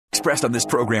expressed on this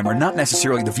program are not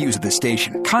necessarily the views of this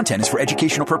station. Content is for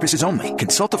educational purposes only.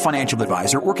 Consult a financial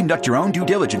advisor or conduct your own due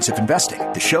diligence if investing.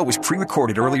 The show was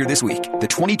pre-recorded earlier this week. The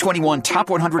 2021 Top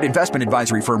 100 Investment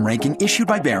Advisory Firm ranking issued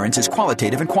by Barron's is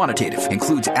qualitative and quantitative.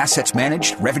 Includes assets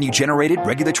managed, revenue generated,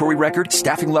 regulatory record,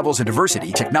 staffing levels and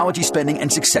diversity, technology spending,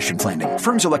 and succession planning.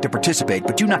 Firms elect to participate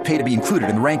but do not pay to be included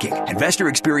in the ranking. Investor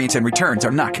experience and returns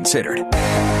are not considered.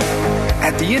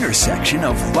 At the intersection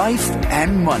of life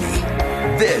and money,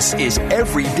 this is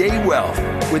Everyday Wealth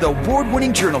with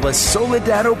award-winning journalist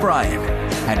Soledad O'Brien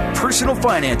and personal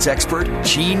finance expert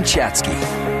Jean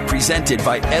Chatzky. Presented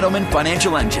by Edelman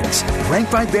Financial Engines,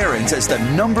 ranked by Barron's as the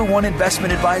 #1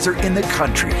 investment advisor in the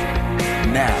country.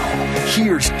 Now,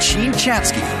 here's Jean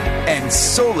Chatzky and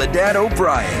Soledad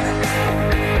O'Brien.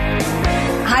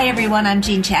 Hi, everyone. I'm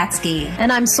Jean Chatzky.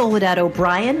 And I'm Soledad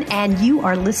O'Brien, and you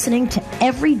are listening to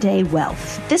Everyday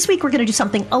Wealth. This week, we're going to do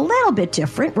something a little bit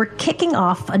different. We're kicking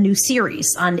off a new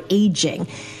series on aging,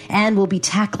 and we'll be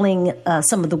tackling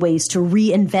some of the ways to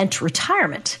reinvent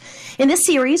retirement. In this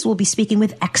series, we'll be speaking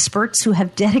with experts who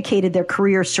have dedicated their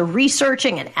careers to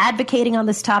researching and advocating on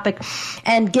this topic.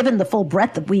 And given the full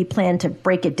breadth that we plan to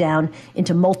break it down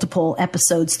into multiple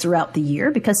episodes throughout the year,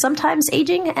 because sometimes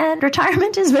aging and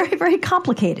retirement is very, very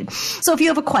complicated. So if you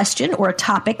have a question or a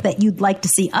topic that you'd like to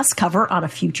see us cover on a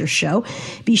future show,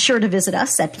 be sure to visit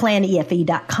us at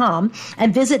planefe.com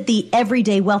and visit the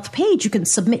Everyday Wealth page. You can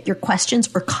submit your questions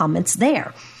or comments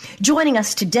there. Joining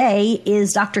us today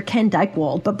is Dr. Ken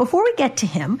Dykewald. But before we get to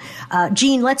him,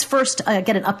 Jean, let's first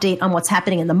get an update on what's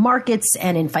happening in the markets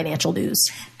and in financial news.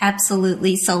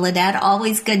 Absolutely, Soledad.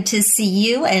 Always good to see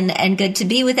you and good to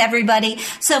be with everybody.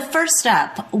 So first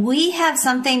up, we have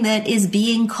something that is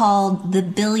being called the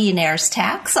billionaire's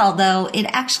tax, although it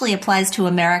actually applies to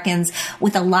Americans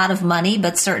with a lot of money,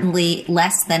 but certainly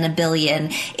less than $1 billion.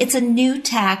 It's a new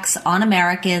tax on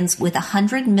Americans with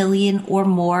 $100 million or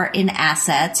more in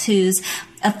assets whose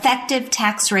effective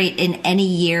tax rate in any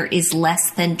year is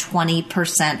less than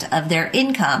 20% of their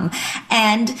income.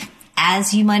 And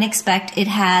as you might expect, it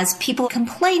has people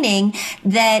complaining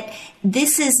that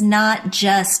this is not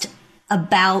just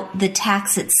about the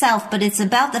tax itself, but it's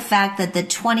about the fact that the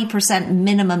 20%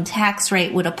 minimum tax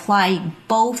rate would apply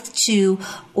both to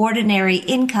ordinary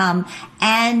income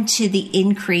and to the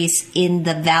increase in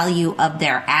the value of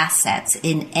their assets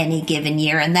in any given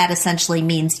year. And that essentially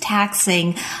means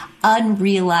taxing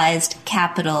unrealized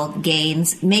capital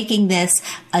gains, making this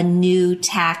a new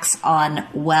tax on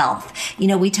wealth. You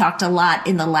know, we talked a lot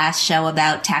in the last show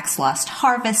about tax loss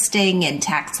harvesting and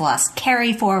tax loss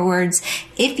carry forwards.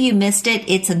 If you missed it,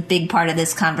 it's a big part of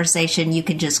this conversation. You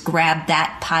can just grab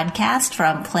that podcast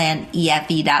from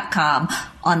planefe.com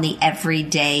on the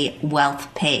Everyday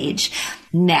Wealth page.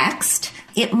 Next,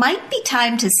 it might be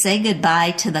time to say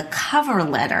goodbye to the cover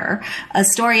letter, a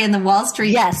story in the Wall Street.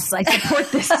 Yes, I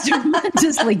support this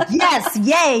tremendously. Yes,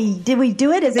 yay. Did we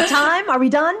do it? Is it time? Are we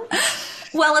done?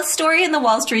 Well, a story in the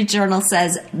Wall Street Journal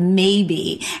says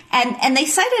maybe. And they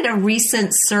cited a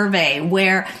recent survey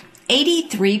where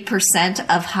 83%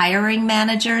 of hiring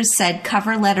managers said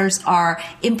cover letters are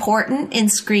important in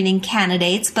screening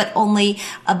candidates, but only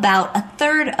about a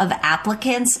third of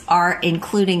applicants are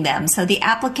including them. So the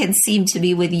applicants seem to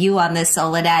be with you on this,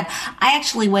 Soledad. I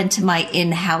actually went to my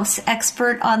in-house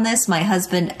expert on this. My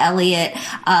husband, Elliot,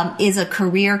 is a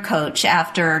career coach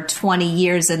after 20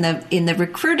 years in the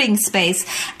recruiting space.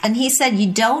 And he said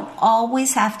you don't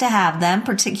always have to have them,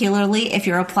 particularly if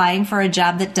you're applying for a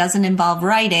job that doesn't involve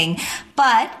writing.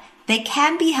 But they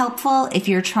can be helpful if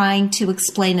you're trying to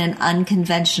explain an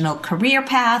unconventional career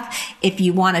path, if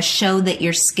you want to show that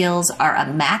your skills are a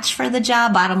match for the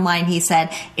job. Bottom line, he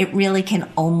said, it really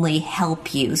can only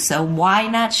help you. So why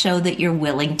not show that you're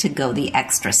willing to go the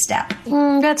extra step?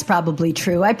 That's probably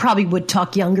true. I probably would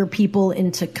talk younger people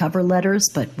into cover letters,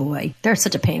 but boy, they're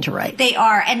such a pain to write. They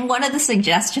are. And one of the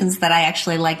suggestions that I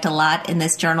actually liked a lot in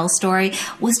this journal story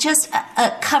was just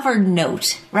a cover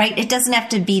note, right? It doesn't have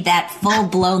to be that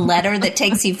full-blown letter that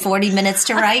takes you 40 minutes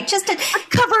to write. Just a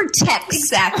cover text.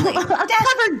 Exactly. A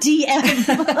cover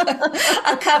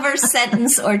DM. A cover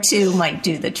sentence or two might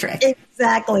do the trick.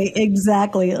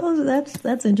 Exactly. Oh,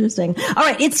 that's interesting. All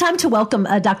right, it's time to welcome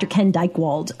Dr. Ken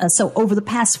Dykewald. So over the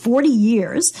past 40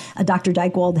 years, Dr.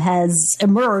 Dykewald has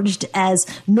emerged as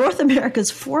North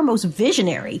America's foremost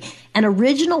visionary and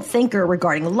original thinker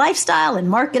regarding lifestyle and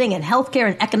marketing and healthcare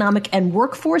and economic and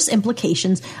workforce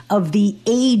implications of the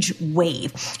age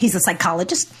wave. He's a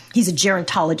psychologist. He's a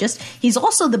gerontologist. He's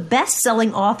also the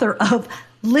best-selling author of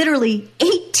literally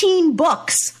 18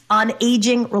 books on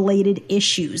aging-related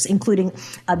issues, including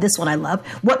this one I love,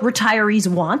 What Retirees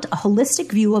Want, A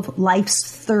Holistic View of Life's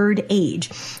Third Age,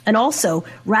 and also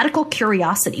Radical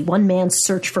Curiosity, One Man's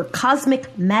Search for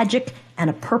Cosmic Magic and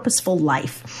a Purposeful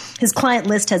Life. His client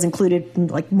list has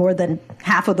included like more than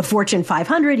half of the Fortune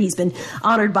 500. He's been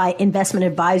honored by Investment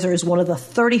Advisor as one of the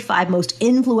 35 most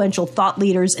influential thought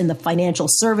leaders in the financial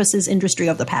services industry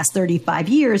of the past 35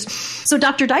 years. So,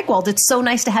 Dr. Dykewald, it's so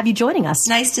nice to have you joining us.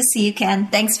 Nice to see you, Ken.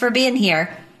 Thanks for being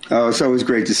here. Oh, it's always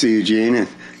great to see you, Jean, and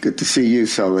good to see you,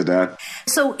 Soledad.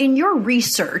 So in your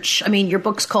research, I mean, your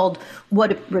book's called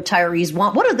What Retirees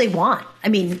Want. What do they want? I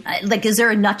mean, like, is there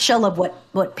a nutshell of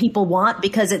what people want?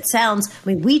 Because it sounds, I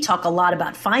mean, we talk a lot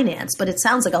about finance, but it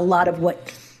sounds like a lot of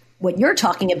what you're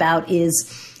talking about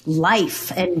is life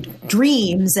and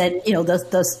dreams and, you know,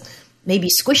 the maybe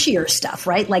squishier stuff,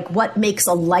 right? Like what makes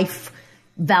a life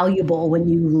valuable when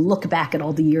you look back at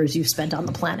all the years you've spent on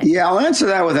the planet? Yeah, I'll answer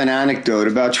that with an anecdote.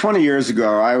 About 20 years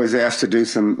ago, I was asked to do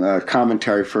some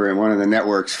commentary for one of the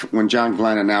networks when John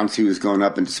Glenn announced he was going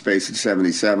up into space at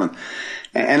 77.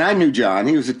 And I knew John.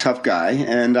 He was a tough guy.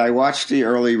 And I watched the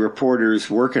early reporters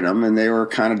working him, and they were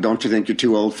kind of, don't you think you're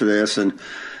too old for this? And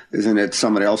isn't it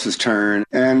somebody else's turn?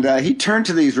 And he turned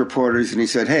to these reporters and he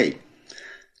said, hey,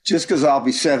 just because I'll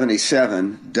be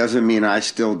 77 doesn't mean I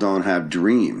still don't have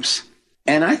dreams.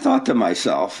 And I thought to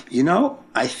myself, you know,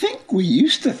 I think we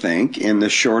used to think in the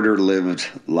shorter lived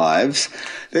lives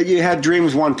that you had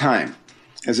dreams one time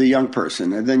as a young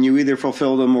person, and then you either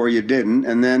fulfilled them or you didn't,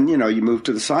 and then, you know, you moved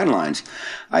to the sidelines.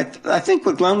 I think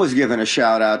what Glenn was giving a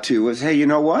shout out to was, hey, you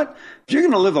know what? If you're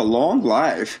going to live a long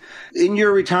life, in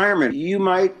your retirement, you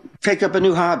might pick up a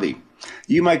new hobby.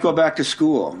 You might go back to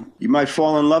school. You might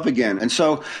fall in love again. And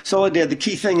so, Soledad, the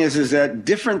key thing is that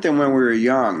different than when we were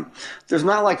young, there's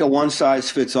not like a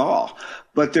one-size-fits-all,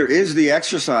 but there is the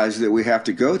exercise that we have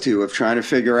to go to of trying to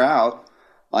figure out,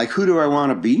 like, who do I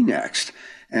want to be next?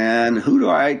 And who do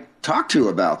I talk to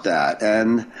about that?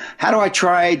 And how do I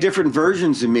try different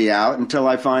versions of me out until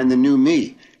I find the new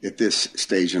me at this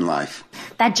stage in life?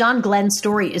 That John Glenn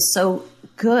story is so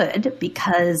good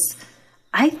because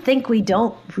I think we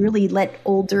don't really let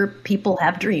older people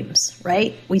have dreams,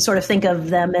 right? We sort of think of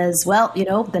them as, well, you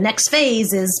know, the next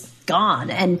phase is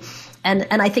gone. And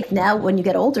I think now when you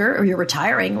get older or you're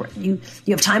retiring, you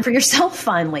have time for yourself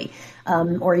finally,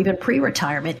 or even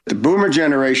pre-retirement. The boomer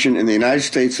generation in the United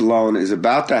States alone is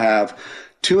about to have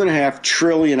 2.5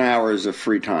 trillion hours of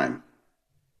free time.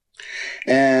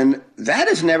 And that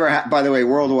has never, by the way,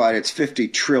 worldwide, it's 50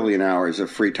 trillion hours of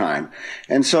free time.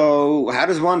 And so how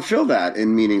does one fill that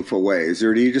in meaningful ways?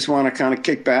 Or do you just want to kind of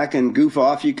kick back and goof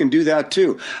off? You can do that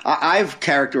too. I've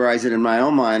characterized it in my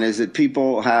own mind as that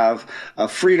people have a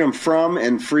freedom from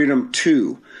and freedom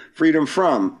to. Freedom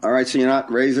from, all right, so you're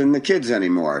not raising the kids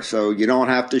anymore. So you don't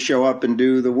have to show up and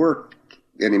do the work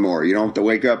anymore. You don't have to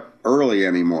wake up early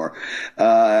anymore.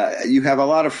 You have a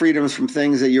lot of freedoms from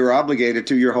things that you're obligated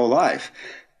to your whole life.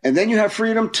 And then you have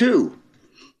freedom to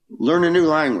learn a new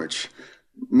language,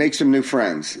 make some new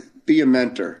friends, be a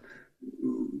mentor,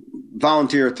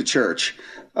 volunteer at the church,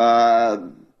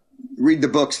 read the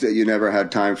books that you never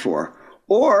had time for,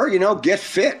 or, you know, get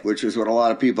fit, which is what a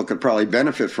lot of people could probably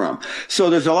benefit from. So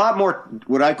there's a lot more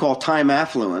what I call time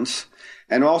affluence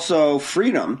and also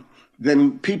freedom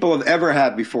than people have ever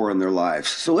had before in their lives.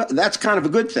 So that's kind of a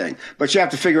good thing, but you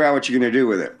have to figure out what you're going to do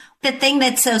with it. The thing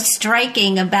that's so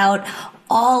striking about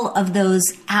all of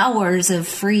those hours of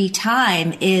free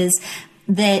time is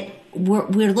that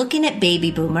we're looking at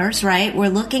baby boomers, right? We're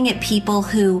looking at people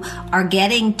who are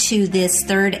getting to this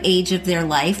third age of their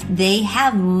life. They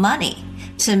have money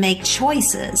to make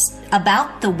choices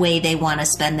about the way they want to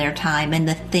spend their time and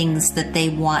the things that they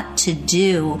want to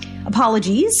do.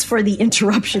 Apologies for the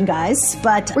interruption, guys,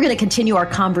 but we're going to continue our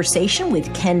conversation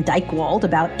with Ken Dykewald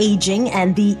about aging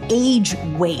and the age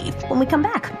wave when we come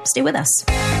back. Stay with us.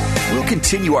 We'll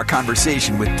continue our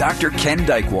conversation with Dr. Ken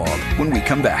Dykewald when we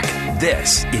come back.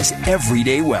 This is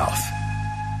Everyday Wealth.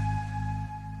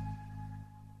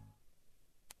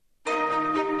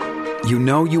 You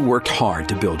know you worked hard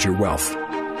to build your wealth.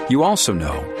 You also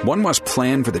know one must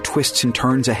plan for the twists and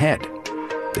turns ahead,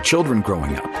 the children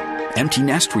growing up, empty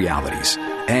nest realities,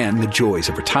 and the joys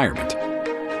of retirement.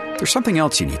 There's something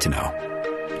else you need to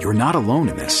know. You're not alone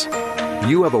in this.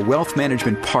 You have a wealth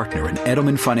management partner in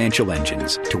Edelman Financial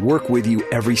Engines to work with you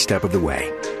every step of the way.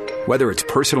 Whether it's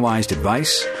personalized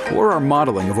advice or our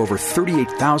modeling of over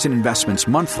 38,000 investments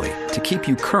monthly to keep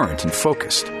you current and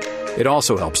focused. It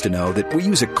also helps to know that we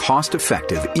use a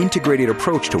cost-effective, integrated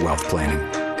approach to wealth planning.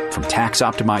 from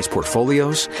tax-optimized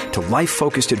portfolios to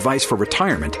life-focused advice for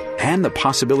retirement and the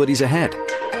possibilities ahead.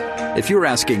 If you're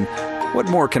asking, what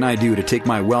more can I do to take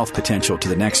my wealth potential to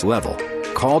the next level?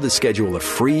 Call to schedule a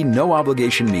free,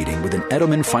 no-obligation meeting with an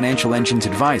Edelman Financial Engines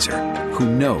advisor who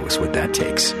knows what that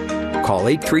takes. Call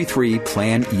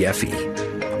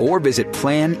 833-PLAN-EFE or visit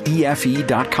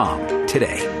planefe.com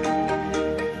today.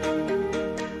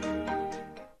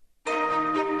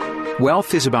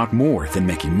 Wealth is about more than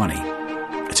making money.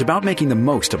 It's about making the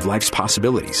most of life's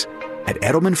possibilities. At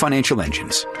Edelman Financial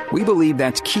Engines, we believe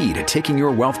that's key to taking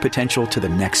your wealth potential to the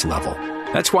next level.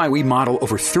 That's why we model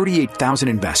over 38,000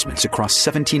 investments across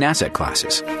 17 asset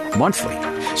classes monthly,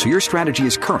 so your strategy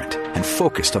is current and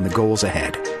focused on the goals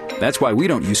ahead. That's why we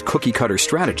don't use cookie-cutter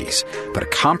strategies, but a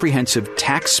comprehensive,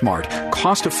 tax-smart,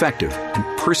 cost-effective,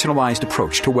 and personalized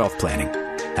approach to wealth planning.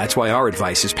 That's why our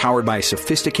advice is powered by a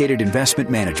sophisticated investment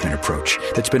management approach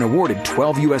that's been awarded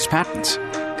 12 U.S. patents.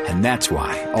 And that's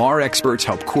why our experts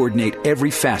help coordinate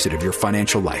every facet of your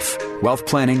financial life: wealth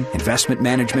planning, investment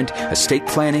management, estate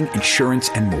planning, insurance,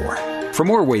 and more. For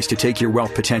more ways to take your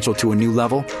wealth potential to a new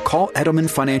level, call Edelman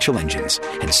Financial Engines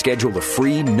and schedule a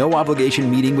free,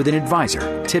 no-obligation meeting with an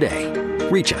advisor today.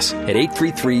 Reach us at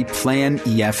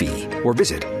 833-PLAN-EFE or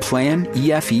visit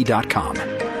planefe.com.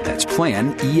 That's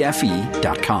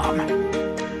planefe.com.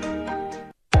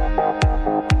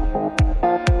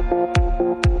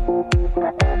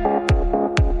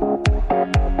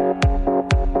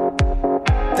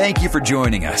 Thank you for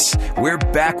joining us. We're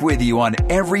back with you on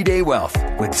Everyday Wealth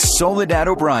with Soledad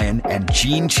O'Brien and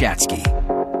Jean Chatzky.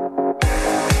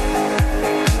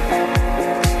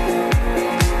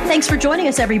 Thanks for joining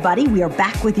us, everybody. We are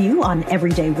back with you on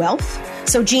Everyday Wealth.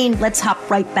 So, Jean, let's hop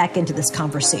right back into this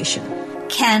conversation.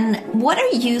 Ken, what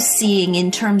are you seeing in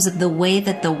terms of the way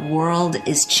that the world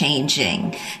is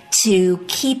changing to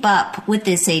keep up with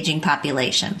this aging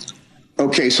population?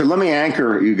 Okay, so let me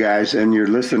anchor you guys and your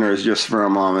listeners just for a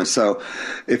moment. So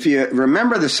if you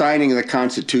remember the signing of the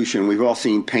Constitution, we've all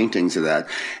seen paintings of that.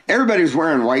 Everybody was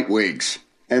wearing white wigs.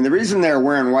 And the reason they were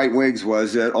wearing white wigs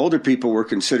was that older people were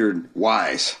considered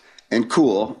wise and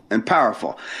cool and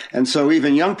powerful. And so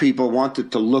even young people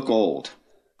wanted to look old.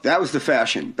 That was the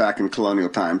fashion back in colonial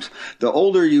times. The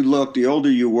older you looked, the older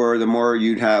you were, the more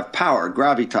you'd have power,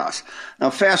 gravitas.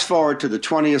 Now, fast forward to the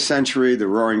 20th century, the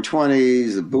Roaring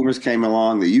 20s, the boomers came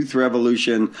along, the youth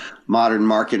revolution, modern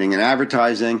marketing and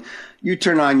advertising. You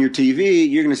turn on your TV,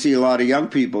 you're going to see a lot of young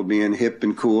people being hip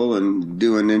and cool and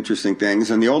doing interesting things.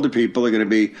 And the older people are going to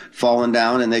be falling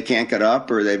down and they can't get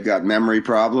up, or they've got memory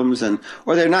problems, or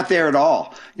they're not there at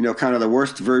all. You know, kind of the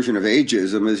worst version of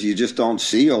ageism is you just don't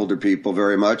see older people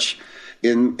very much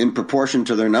in proportion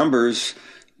to their numbers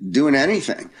doing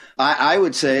anything. I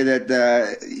would say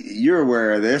that you're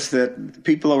aware of this, that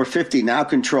people over 50 now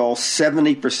control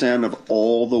 70% of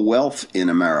all the wealth in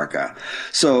America.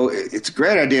 So it's a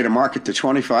great idea to market to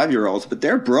 25-year-olds, but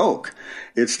they're broke.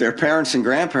 It's their parents and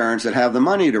grandparents that have the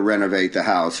money to renovate the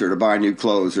house or to buy new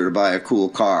clothes or to buy a cool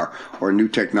car or new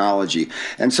technology.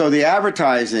 And so the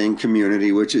advertising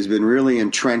community, which has been really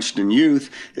entrenched in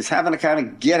youth, is having to kind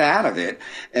of get out of it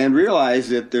and realize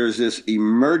that there's this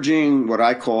emerging, what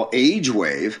I call age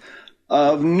wave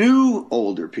of new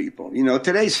older people. You know,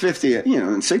 today's 50,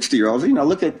 and 60-year-olds,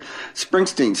 look at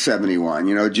Springsteen,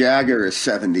 71, Jagger is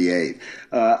 78.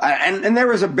 And there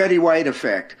was a Betty White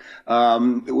effect.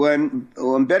 When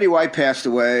Betty White passed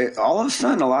away, all of a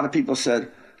sudden, a lot of people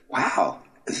said, wow,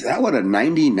 is that what a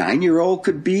 99-year-old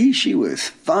could be? She was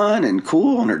fun and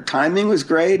cool, and her timing was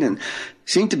great, and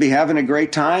seemed to be having a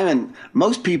great time. And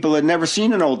most people had never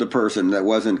seen an older person that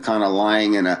wasn't kind of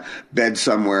lying in a bed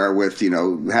somewhere with,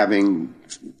 having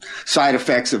side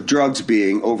effects of drugs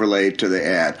being overlaid to the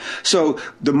ad. So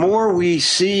the more we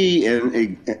see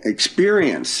and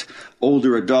experience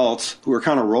older adults who are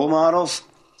kind of role models,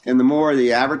 and the more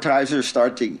the advertisers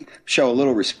start to show a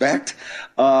little respect,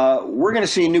 we're going to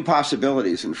see new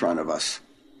possibilities in front of us.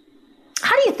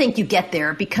 How do you think you get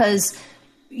there? Because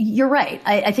you're right.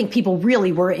 I think people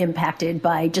really were impacted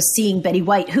by just seeing Betty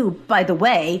White, who, by the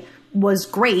way, was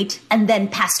great and then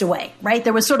passed away, right?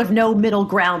 There was sort of no middle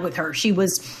ground with her. She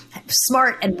was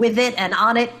smart and with it and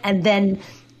on it, and then,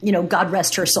 God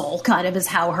rest her soul, kind of is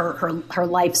how her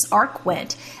life's arc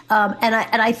went. And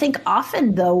I think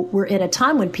often, though, we're in a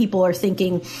time when people are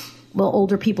thinking, well,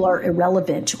 older people are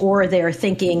irrelevant, or they're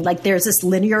thinking like there's this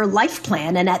linear life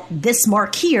plan, and at this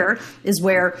mark here is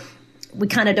where we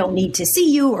kind of don't need to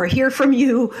see you or hear from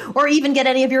you or even get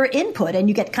any of your input, and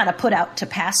you get kind of put out to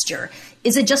pasture.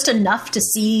 Is it just enough to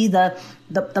see the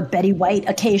Betty White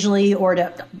occasionally, or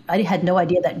I had no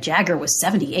idea that Jagger was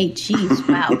 78. Jeez,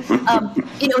 wow.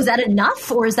 Is that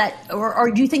enough,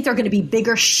 or do you think there are going to be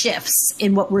bigger shifts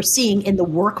in what we're seeing in the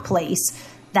workplace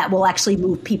that will actually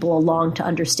move people along to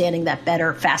understanding that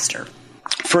better, faster?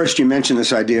 First, you mentioned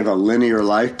this idea of a linear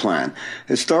life plan.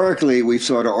 Historically, we've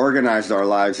sort of organized our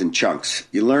lives in chunks.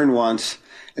 You learn once,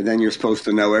 and then you're supposed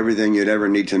to know everything you'd ever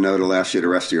need to know to last you the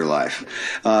rest of your life.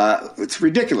 It's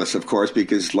ridiculous, of course,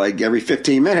 because like every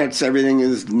 15 minutes, everything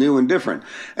is new and different.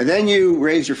 And then you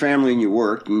raise your family and you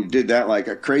work, and you did that like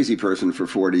a crazy person for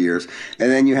 40 years, and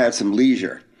then you had some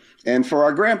leisure. And for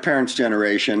our grandparents'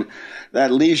 generation,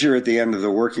 that leisure at the end of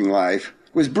the working life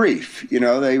was brief.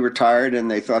 They retired and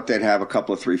they thought they'd have a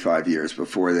couple of 3-5 years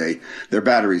before their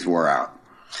batteries wore out.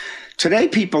 Today,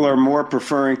 people are more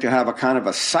preferring to have a kind of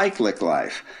a cyclic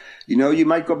life. You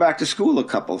might go back to school a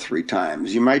couple, 3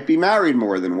 times. You might be married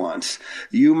more than once.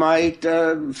 You might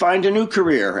find a new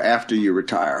career after you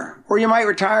retire. Or you might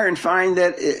retire and find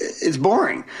that it's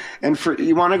boring. And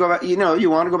you want to go back, you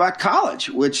want to go back to college,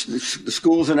 which the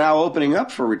schools are now opening up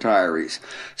for retirees.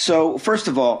 So, first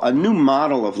of all, a new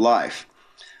model of life,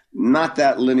 not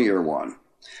that linear one.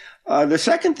 The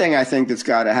second thing I think that's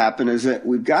got to happen is that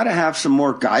we've got to have some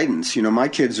more guidance. My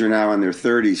kids are now in their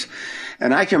 30s,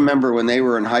 and I can remember when they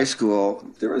were in high school,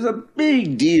 there was a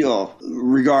big deal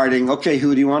regarding, okay,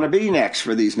 who do you want to be next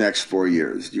for these next 4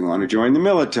 years? Do you want to join the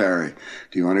military?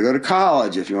 Do you want to go to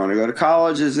college? If you want to go to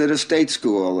college, is it a state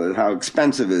school? How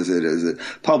expensive is it? Is it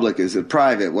public? Is it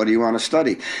private? What do you want to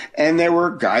study? And there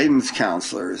were guidance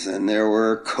counselors, and there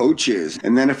were coaches.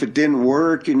 And then if it didn't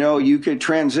work, you could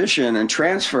transition and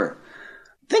transfer.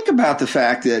 Think about the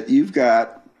fact that you've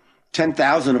got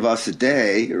 10,000 of us a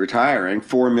day retiring,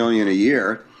 4 million a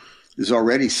year. There's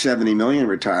already 70 million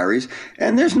retirees,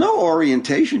 and there's no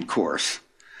orientation course.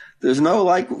 There's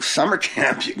no summer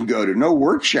camp you can go to, no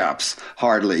workshops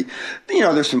hardly.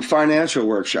 There's some financial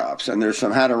workshops, and there's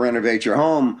some how to renovate your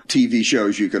home TV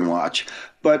shows you can watch.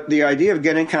 But the idea of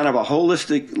getting kind of a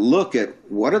holistic look at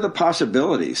what are the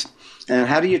possibilities and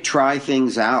how do you try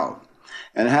things out?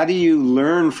 And how do you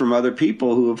learn from other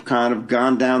people who have kind of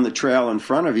gone down the trail in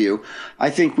front of you? I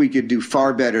think we could do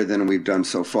far better than we've done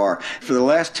so far. For the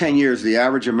last 10 years, the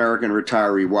average American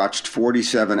retiree watched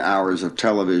 47 hours of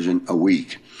television a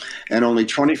week, and only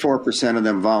 24% of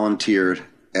them volunteered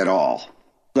at all.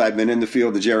 I've been in the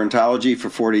field of gerontology for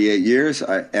 48 years,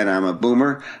 and I'm a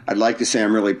boomer. I'd like to say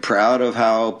I'm really proud of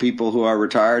how people who are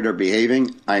retired are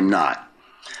behaving. I'm not.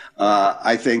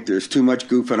 I think there's too much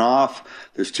goofing off.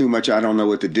 There's too much I don't know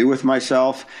what to do with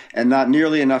myself, and not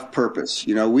nearly enough purpose.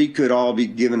 We could all be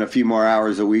given a few more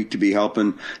hours a week to be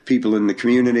helping people in the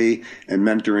community and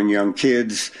mentoring young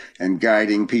kids and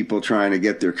guiding people trying to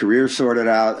get their careers sorted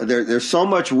out. There's so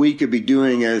much we could be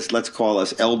doing as, let's call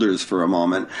us elders for a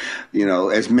moment,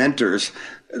 as mentors,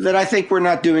 that I think we're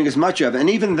not doing as much of.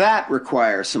 And even that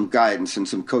requires some guidance and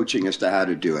some coaching as to how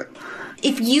to do it.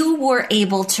 If you were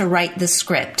able to write the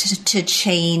script to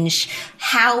change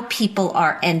how people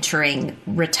are entering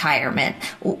retirement,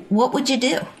 what would you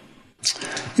do?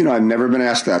 I've never been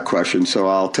asked that question, so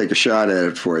I'll take a shot at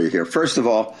it for you here. First of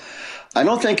all, I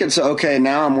don't think it's, okay,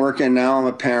 now I'm working, now I'm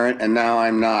a parent, and now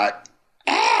I'm not.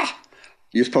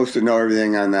 You're supposed to know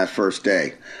everything on that first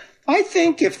day. I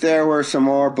think if there were some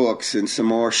more books and some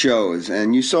more shows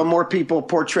and you saw more people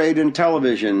portrayed in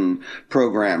television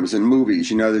programs and movies,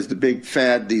 there's the big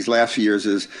fad these last few years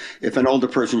is if an older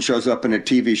person shows up in a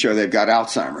TV show, they've got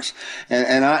Alzheimer's.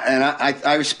 And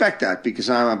I respect that because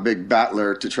I'm a big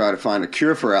battler to try to find a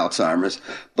cure for Alzheimer's.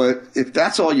 But if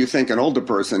that's all you think an older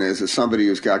person is somebody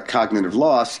who's got cognitive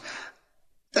loss,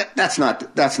 that's not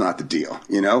the deal,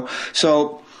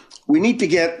 So we need to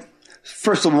get,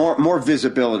 first of all, more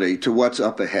visibility to what's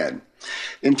up ahead.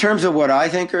 In terms of what I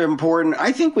think are important,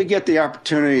 I think we get the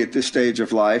opportunity at this stage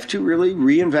of life to really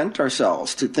reinvent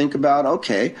ourselves, to think about,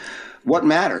 okay, what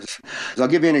matters? I'll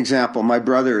give you an example. My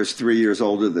brother is 3 years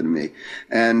older than me,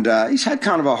 and he's had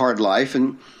kind of a hard life,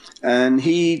 and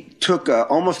he took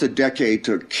almost a decade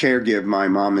to caregive my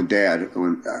mom and dad.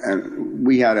 And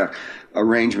we had a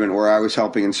arrangement where I was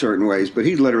helping in certain ways, but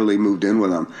he literally moved in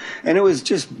with them. And it was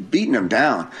just beating him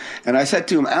down. And I said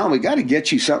to him, Alan, we got to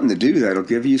get you something to do that'll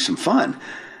give you some fun.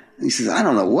 And he says, I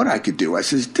don't know what I could do. I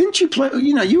says, didn't you play,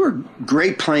 you were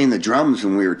great playing the drums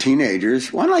when we were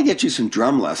teenagers. Why don't I get you some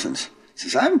drum lessons? He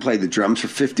says, I haven't played the drums for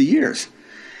 50 years.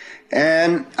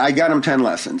 And I got him 10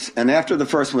 lessons. And after the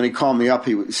first one, he called me up.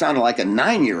 He sounded like a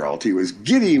 9-year-old. He was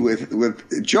giddy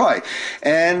with joy.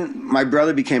 And my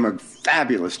brother became a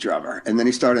fabulous drummer. And then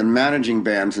he started managing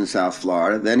bands in South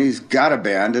Florida. Then he's got a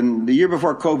band. And the year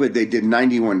before COVID, they did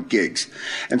 91 gigs.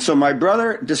 And so my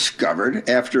brother discovered,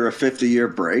 after a 50-year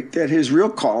break, that his real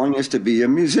calling is to be a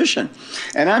musician.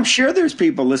 And I'm sure there's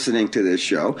people listening to this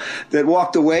show that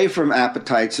walked away from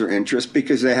appetites or interests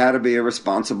because they had to be a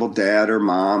responsible dad or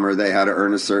mom, or they had to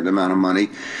earn a certain amount of money.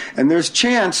 And there's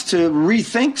chance to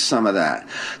rethink some of that.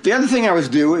 The other thing I always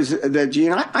do is that,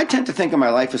 Gene, I tend to think of my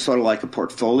life as sort of like a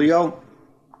portfolio.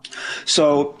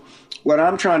 So what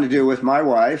I'm trying to do with my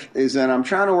wife is that I'm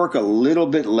trying to work a little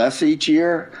bit less each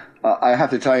year. I have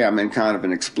to tell you, I'm in kind of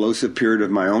an explosive period of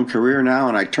my own career now,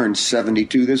 and I turned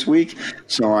 72 this week.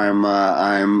 So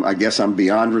I guess I'm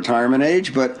beyond retirement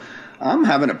age, but I'm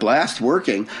having a blast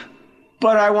working.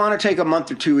 But I want to take a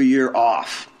month or two a year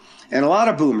off. And a lot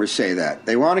of boomers say that.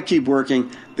 They want to keep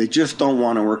working. They just don't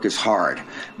want to work as hard.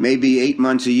 Maybe 8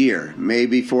 months a year,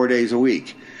 maybe 4 days a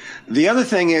week. The other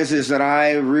thing is that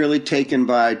I've really taken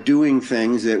by doing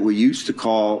things that we used to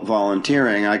call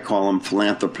volunteering. I call them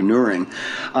philanthropreneuring.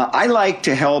 I like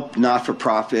to help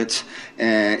not-for-profits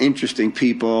and interesting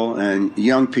people and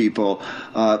young people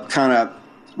kind of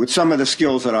with some of the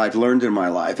skills that I've learned in my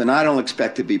life, and I don't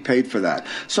expect to be paid for that.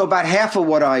 So about half of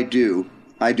what I do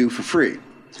for free.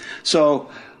 So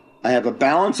I have a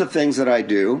balance of things that I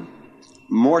do,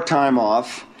 more time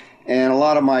off, and a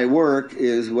lot of my work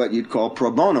is what you'd call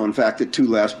pro bono. In fact, the 2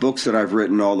 last books that I've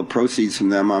written, all the proceeds from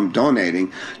them, I'm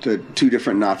donating to 2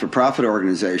 different not-for-profit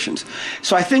organizations.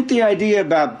 So I think the idea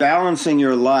about balancing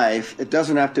your life, it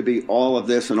doesn't have to be all of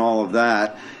this and all of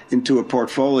that, into a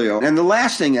portfolio. And the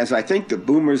last thing is I think the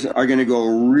boomers are going to go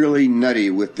really nutty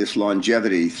with this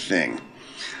longevity thing.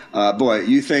 Boy,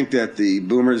 you think that the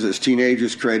boomers as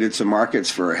teenagers created some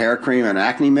markets for hair cream and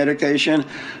acne medication?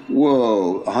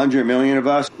 Whoa, 100 million of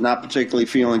us not particularly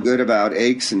feeling good about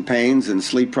aches and pains and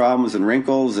sleep problems and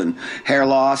wrinkles and hair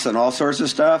loss and all sorts of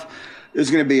stuff. There's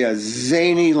going to be a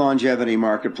zany longevity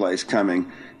marketplace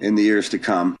coming in the years to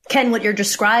come. Ken, what you're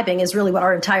describing is really what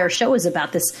our entire show is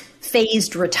about, this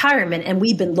phased retirement. And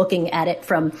we've been looking at it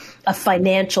from a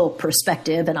financial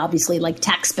perspective and obviously like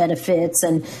tax benefits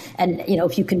and you know,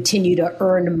 if you continue to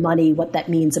earn money, what that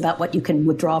means about what you can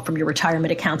withdraw from your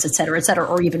retirement accounts, et cetera,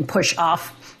 or even push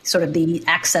off sort of the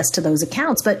access to those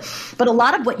accounts. But a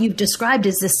lot of what you've described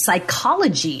is this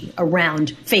psychology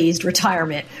around phased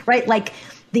retirement, right? Like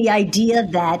the idea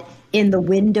that in the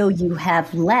window you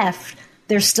have left,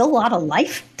 there's still a lot of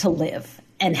life to live.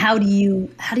 And how do you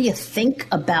think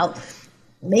about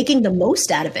making the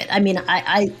most out of it? I mean,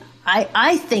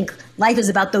 I think life is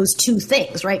about those 2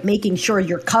 things, right? Making sure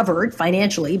you're covered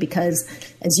financially, because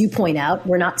as you point out,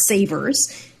 we're not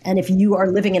savers. And if you are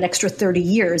living an extra 30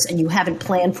 years and you haven't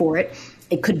planned for it,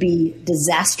 it could be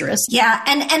disastrous. Yeah.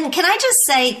 And can I just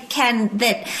say, Ken,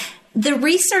 that the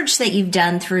research that you've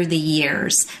done through the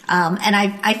years, and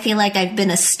I feel like I've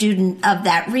been a student of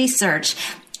that research,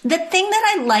 the thing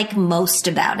that I like most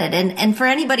about it, and for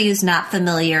anybody who's not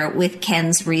familiar with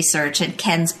Ken's research and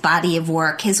Ken's body of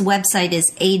work, his website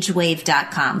is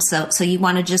agewave.com. So you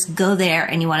want to just go there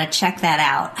and you want to check that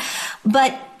out.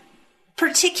 But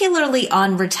particularly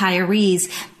on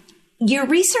retirees, your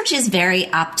research is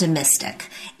very optimistic.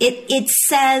 It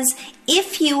says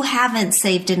if you haven't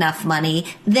saved enough money,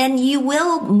 then you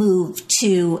will move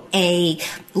to a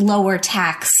lower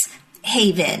tax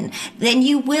haven. Then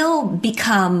you will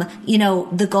become,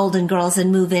 the Golden Girls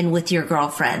and move in with your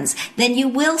girlfriends. Then you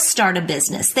will start a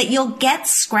business, that you'll get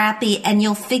scrappy and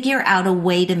you'll figure out a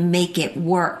way to make it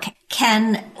work.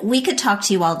 Ken, we could talk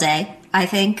to you all day. I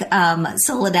think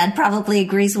Soledad probably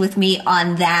agrees with me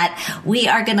on that. We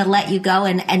are going to let you go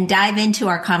and dive into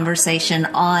our conversation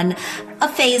on a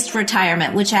phased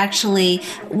retirement, which actually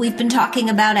we've been talking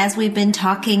about as we've been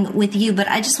talking with you. But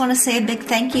I just want to say a big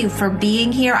thank you for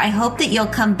being here. I hope that you'll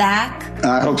come back.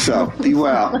 I hope so. Be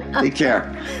well. Take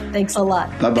care. Thanks a lot.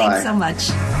 Bye-bye. Thanks so much.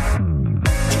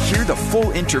 To hear the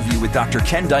full interview with Dr.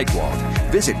 Ken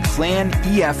Dykewald, visit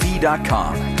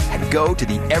planefe.com and go to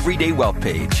the Everyday Wealth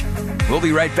page. We'll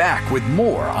be right back with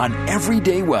more on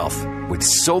Everyday Wealth with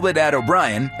Soledad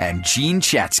O'Brien and Gene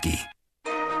Chatsky.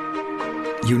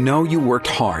 You know you worked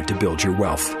hard to build your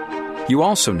wealth. You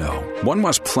also know one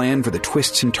must plan for the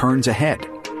twists and turns ahead.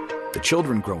 The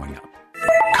children growing up.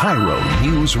 Cairo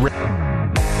News.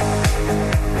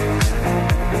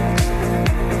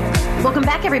 Welcome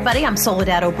back, everybody. I'm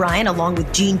Soledad O'Brien, along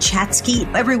with Jean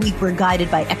Chatzky. Every week, we're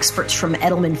guided by experts from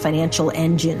Edelman Financial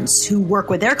Engines who work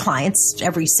with their clients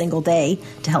every single day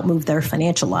to help move their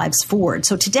financial lives forward.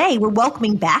 So today, we're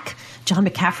welcoming back John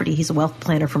McCafferty. He's a wealth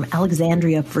planner from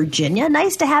Alexandria, Virginia.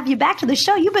 Nice to have you back to the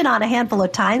show. You've been on a handful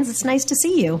of times. It's nice to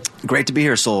see you. Great to be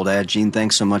here, Soledad. Jean,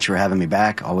 thanks so much for having me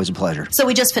back. Always a pleasure. So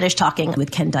we just finished talking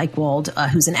with Ken Dykewald,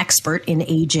 who's an expert in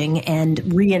aging and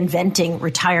reinventing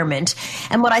retirement.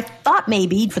 And what I thought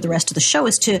maybe for the rest of the show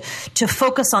is to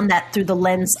focus on that through the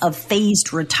lens of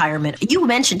phased retirement. You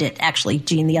mentioned it, actually,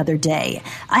 Jean, the other day.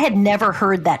 I had never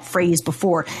heard that phrase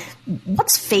before.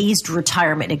 What's phased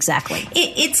retirement exactly?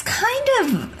 It's kind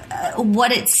of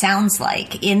what it sounds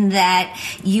like, in that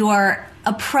you're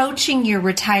approaching your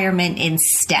retirement in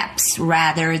steps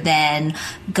rather than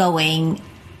going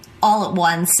all at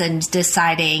once and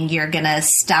deciding you're going to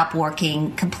stop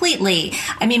working completely.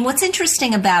 I mean, what's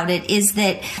interesting about it is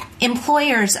that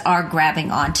employers are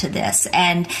grabbing onto this,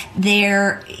 and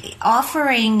they're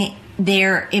offering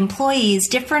their employees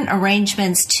different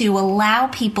arrangements to allow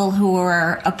people who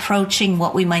are approaching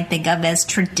what we might think of as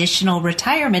traditional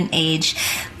retirement age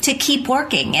to keep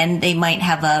working. And they might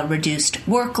have a reduced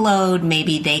workload.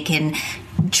 Maybe they can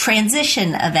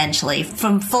transition eventually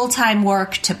from full-time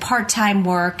work to part-time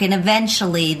work, and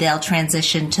eventually they'll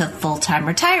transition to full-time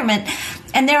retirement.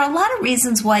 And there are a lot of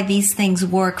reasons why these things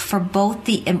work for both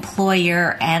the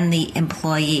employer and the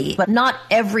employee. But not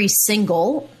every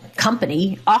single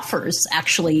company offers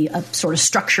actually a sort of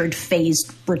structured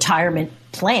phased retirement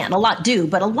plan. A lot do,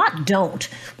 but a lot don't.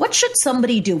 What should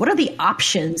somebody do? What are the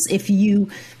options if you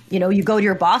go to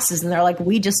your bosses and they're like,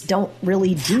 we just don't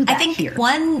really do that here? I think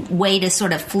one way to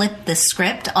sort of flip the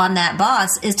script on that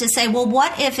boss is to say, well,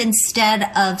 what if instead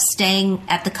of staying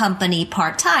at the company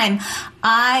part-time,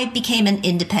 I became an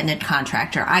independent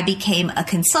contractor. I became a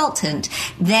consultant.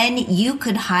 Then you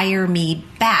could hire me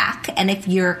back. And if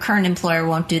your current employer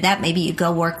won't do that, maybe you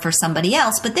go work for somebody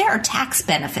else. But there are tax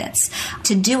benefits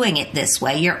to doing it this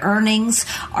way. Your earnings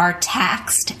are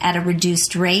taxed at a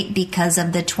reduced rate because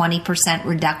of the 20%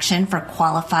 reduction for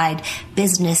qualified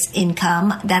business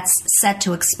income. That's set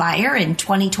to expire in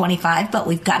 2025, but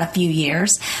we've got a few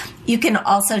years. You can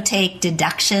also take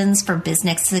deductions for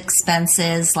business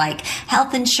expenses like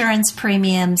health insurance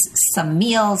premiums, some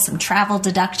meals, some travel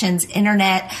deductions,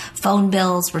 internet, phone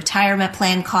bills, retirement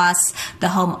plan costs. The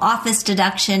home office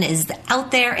deduction is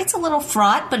out there. It's a little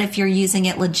fraught, but if you're using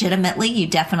it legitimately, you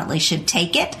definitely should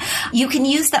take it. You can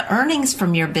use the earnings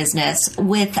from your business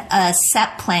with a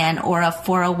SEP plan or a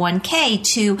 401k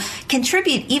to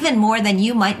contribute even more than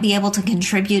you might be able to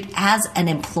contribute as an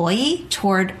employee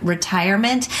toward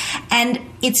retirement. And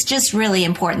it's just really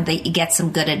important that you get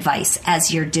some good advice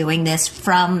as you're doing this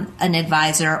from an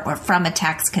advisor or from a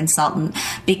tax consultant,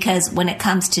 because when it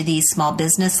comes to these small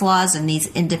business laws and these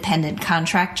independent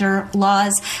contractor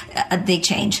laws, they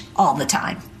change all the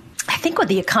time. I think with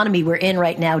the economy we're in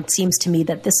right now, it seems to me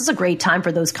that this is a great time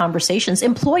for those conversations.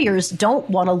 Employers don't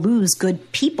want to lose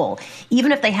good people,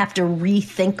 even if they have to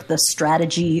rethink the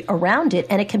strategy around it.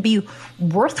 And it can be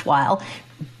worthwhile.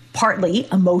 Partly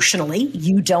emotionally,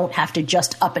 you don't have to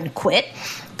just up and quit,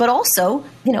 but also,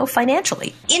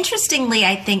 financially. Interestingly,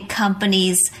 I think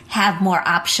companies have more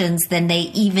options than they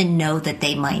even know that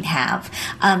they might have.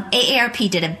 AARP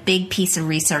did a big piece of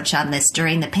research on this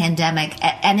during the pandemic,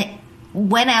 and it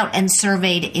went out and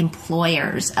surveyed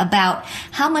employers about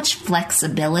how much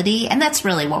flexibility, and that's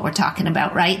really what we're talking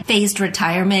about, right? Phased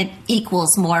retirement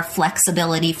equals more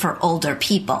flexibility for older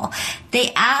people.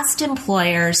 They asked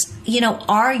employers,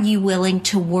 are you willing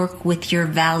to work with your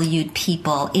valued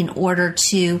people in order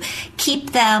to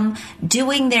keep them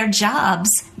doing their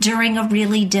jobs during a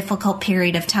really difficult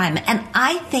period of time? And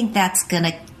I think that's going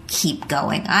to keep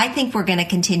going. I think we're going to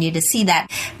continue to see that.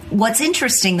 What's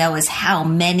interesting, though, is how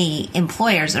many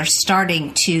employers are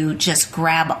starting to just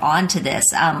grab onto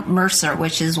this. Mercer,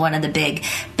 which is one of the big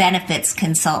benefits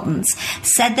consultants,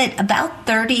 said that about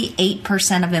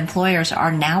 38% of employers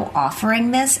are now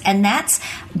offering this, and that's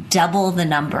double the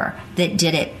number that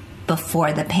did it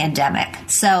before the pandemic.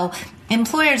 So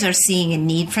employers are seeing a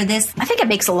need for this. I think it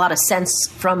makes a lot of sense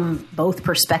from both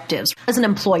perspectives. As an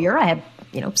employer, I have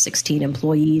 16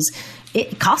 employees.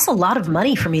 It costs a lot of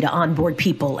money for me to onboard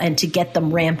people and to get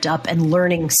them ramped up and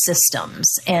learning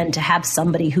systems, and to have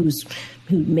somebody who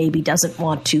maybe doesn't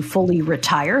want to fully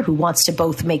retire, who wants to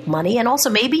both make money and also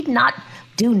maybe not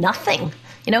do nothing,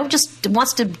 just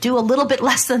wants to do a little bit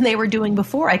less than they were doing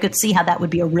before. I could see how that would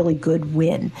be a really good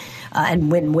win,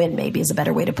 and win-win maybe is a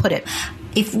better way to put it.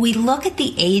 If we look at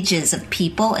the ages of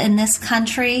people in this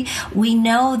country, we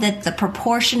know that the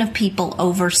proportion of people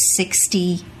over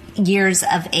 60 years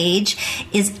of age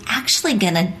is actually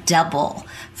going to double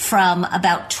from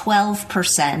about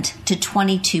 12% to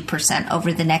 22%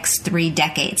 over the next 3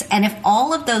 decades. And if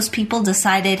all of those people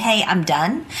decided, hey, I'm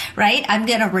done, right? I'm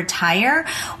going to retire,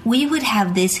 we would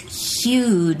have this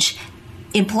huge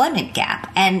employment gap,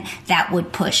 and that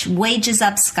would push wages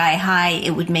up sky high.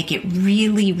 It would make it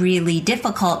really, really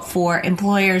difficult for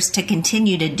employers to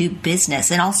continue to do business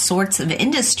in all sorts of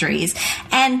industries.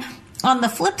 And on the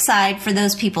flip side, for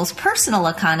those people's personal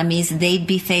economies, they'd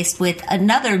be faced with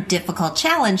another difficult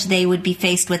challenge. They would be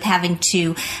faced with having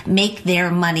to make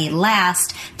their money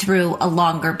last through a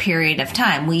longer period of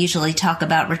time. We usually talk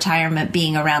about retirement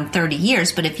being around 30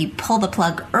 years, but if you pull the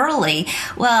plug early,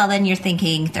 well, then you're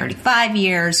thinking 35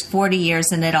 years, 40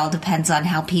 years, and it all depends on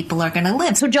how people are going to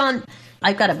live. So, John,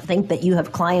 I've got to think that you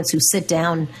have clients who sit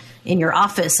down in your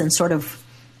office and sort of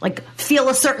like feel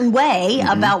a certain way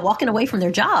about walking away from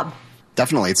their job.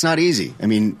 Definitely. It's not easy. I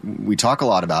mean, we talk a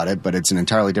lot about it, but it's an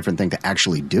entirely different thing to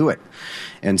actually do it.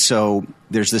 And so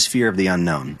there's this fear of the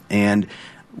unknown. And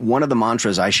one of the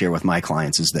mantras I share with my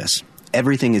clients is this: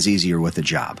 everything is easier with a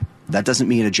job. That doesn't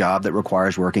mean a job that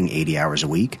requires working 80 hours a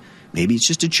week. Maybe it's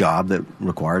just a job that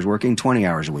requires working 20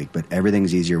 hours a week, but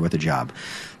everything's easier with a job.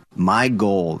 My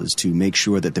goal is to make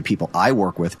sure that the people I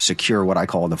work with secure what I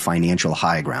call the financial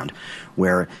high ground,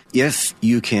 where if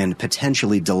you can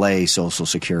potentially delay Social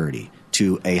Security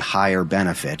to a higher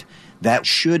benefit, that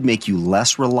should make you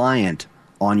less reliant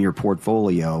on your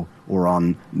portfolio or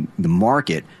on the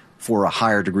market for a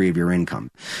higher degree of your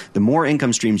income. The more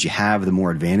income streams you have, the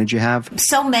more advantage you have.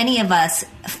 So many of us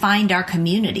find our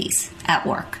communities at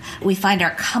work. We find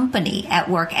our company at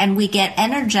work, and we get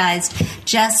energized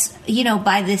just,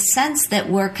 by this sense that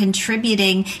we're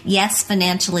contributing, yes,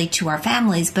 financially to our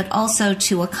families, but also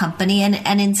to a company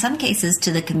and in some cases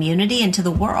to the community and to the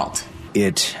world.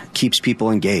 It keeps people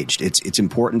engaged. It's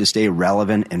important to stay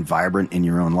relevant and vibrant in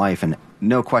your own life, and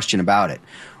no question about it,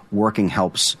 working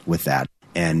helps with that.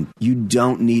 And you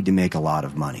don't need to make a lot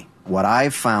of money. What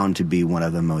I've found to be one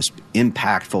of the most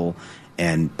impactful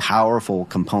and powerful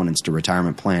components to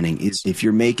retirement planning is if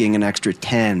you're making an extra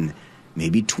 $10,000,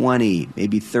 maybe $20,000,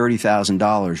 maybe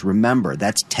 $30,000, remember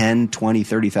that's $10,000,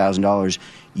 $20,000, $30,000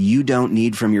 you don't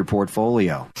need from your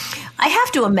portfolio. I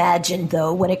have to imagine,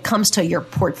 though, when it comes to your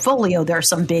portfolio, there are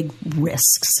some big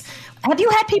risks. Have you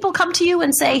had people come to you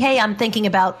and say, hey, I'm thinking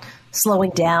about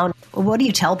slowing down? What do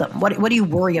you tell them? What do you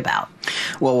worry about?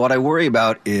 Well, what I worry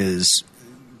about is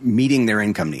meeting their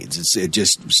income needs. It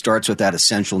just starts with that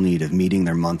essential need of meeting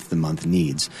their month-to-month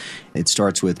needs. It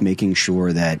starts with making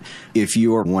sure that if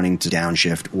you are wanting to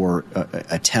downshift or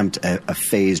attempt a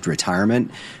phased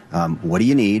retirement, what do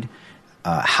you need?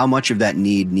 How much of that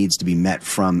need needs to be met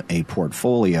from a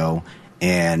portfolio,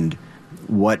 and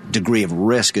what degree of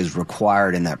risk is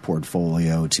required in that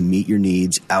portfolio to meet your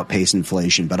needs, outpace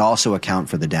inflation, but also account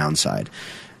for the downside.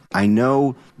 I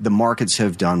know the markets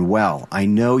have done well. I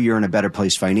know you're in a better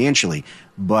place financially,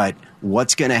 but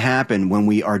what's going to happen when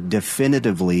we are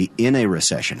definitively in a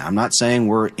recession? I'm not saying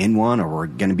we're in one or we're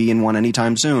going to be in one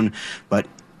anytime soon, but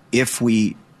if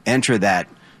we enter that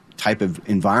type of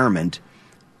environment,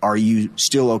 are you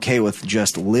still okay with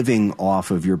just living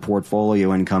off of your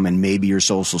portfolio income and maybe your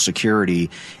Social Security?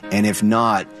 And if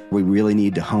not, we really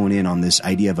need to hone in on this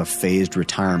idea of a phased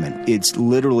retirement. It's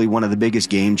literally one of the biggest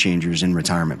game changers in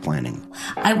retirement planning.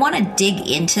 I want to dig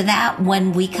into that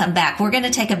when we come back. We're going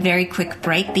to take a very quick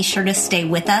break. Be sure to stay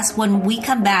with us. When we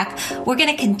come back, we're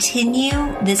going to continue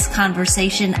this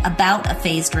conversation about a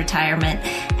phased retirement,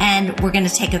 and we're going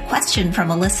to take a question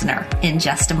from a listener in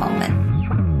just a moment.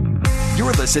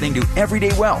 You're listening to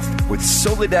Everyday Wealth with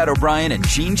Soledad O'Brien and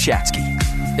Gene Chatzky.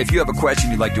 If you have a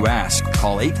question you'd like to ask,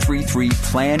 call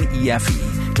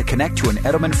 833-PLAN-EFE to connect to an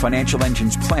Edelman Financial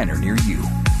Engines planner near you.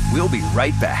 We'll be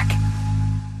right back.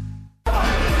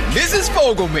 Mrs.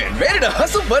 Fogelman, ready to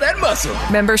hustle for that muscle.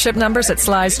 Membership numbers at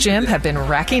Sly's Gym have been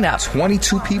racking up.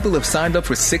 22 people have signed up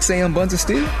for 6 a.m. buns of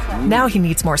steel. Now he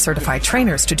needs more certified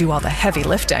trainers to do all the heavy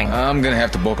lifting. I'm going to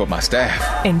have to bulk up my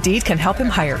staff. Indeed can help him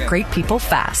hire great people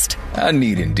fast. I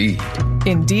need Indeed.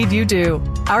 Indeed you do.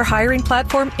 Our hiring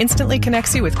platform instantly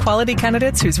connects you with quality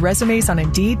candidates whose resumes on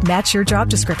Indeed match your job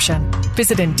description.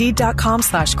 Visit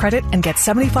Indeed.com/credit and get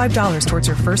 $75 towards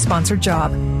your first sponsored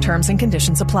job. Terms and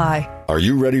conditions apply. Are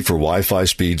you ready for Wi-Fi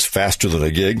speeds faster than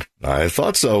a gig? I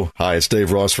thought so. Hi, it's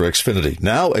Dave Ross for Xfinity.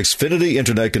 Now, Xfinity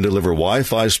Internet can deliver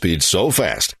Wi-Fi speeds so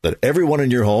fast that everyone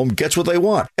in your home gets what they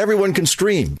want. Everyone can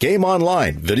stream, game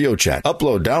online, video chat,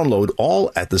 upload, download, all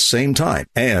at the same time.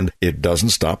 And it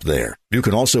doesn't stop there. You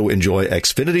can also enjoy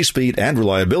Xfinity speed and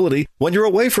reliability when you're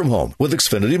away from home with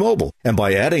Xfinity Mobile. And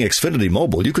by adding Xfinity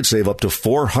Mobile, you could save up to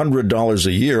 $400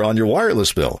 a year on your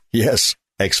wireless bill. Yes,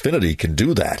 Xfinity can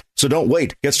do that. So don't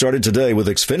wait. Get started today with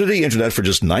Xfinity Internet for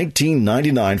just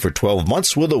 $19.99 for 12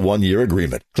 months with a 1-year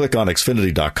agreement. Click on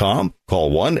Xfinity.com,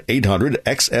 call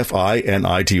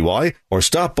 1-800-XFINITY, or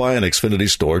stop by an Xfinity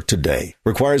store today.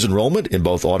 Requires enrollment in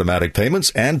both automatic payments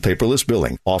and paperless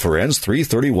billing. Offer ends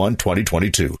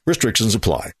 3/31/2022. Restrictions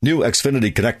apply. New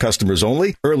Xfinity Connect customers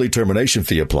only. Early termination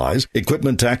fee applies.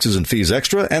 Equipment taxes and fees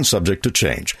extra and subject to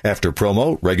change. After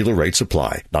promo, regular rates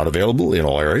apply. Not available in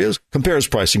all areas. Compares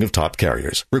pricing of top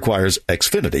carriers. Requires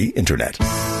Xfinity Internet.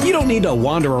 You don't need to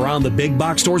wander around the big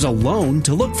box stores alone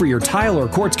to look for your tile or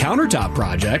quartz countertop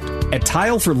project. At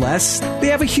Tile for Less, they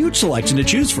have a huge selection to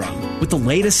choose from with the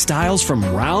latest styles from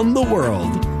around the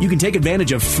world. You can take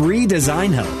advantage of free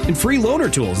design help and free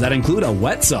loaner tools that include a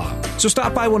wet saw. So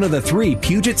stop by one of the 3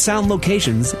 Puget Sound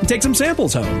locations and take some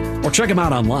samples home. Or check them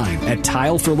out online at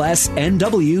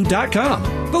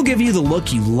tileforlessnw.com. They'll give you the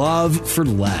look you love for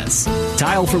less.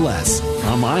 Tile for Less.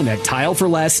 Online at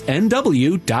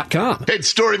tileforlessnw.com. Hey, it's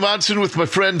Story Monson with my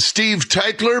friend Steve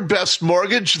Teitler, Best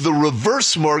Mortgage, the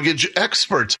reverse mortgage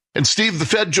expert. And Steve, the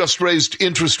Fed just raised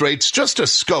interest rates just a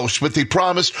skosh, but they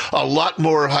promised a lot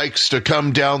more hikes to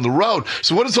come down the road.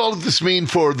 So what does all of this mean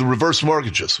for the reverse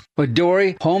mortgages? Well,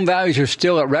 Dory, home values are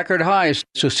still at record highs,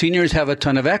 so seniors have a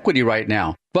ton of equity right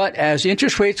now. But as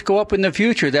interest rates go up in the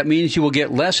future, that means you will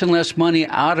get less and less money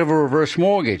out of a reverse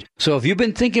mortgage. So if you've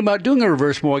been thinking about doing a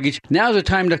reverse mortgage, now's the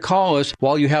time to call us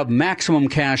while you have maximum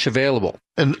cash available.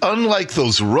 And unlike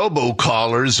those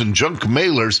robocallers and junk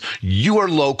mailers, you are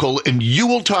local and you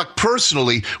will talk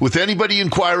personally with anybody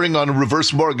inquiring on a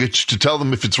reverse mortgage to tell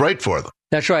them if it's right for them.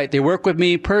 That's right. They work with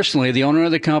me personally, the owner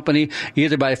of the company,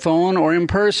 either by phone or in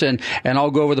person, and I'll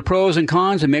go over the pros and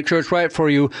cons and make sure it's right for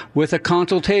you with a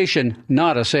consultation,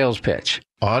 not a sales pitch.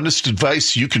 Honest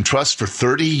advice you can trust for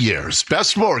 30 years.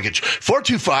 Best Mortgage,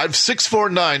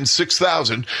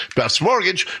 425-649-6000. Best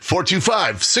Mortgage,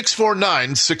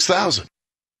 425-649-6000.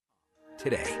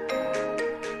 Today.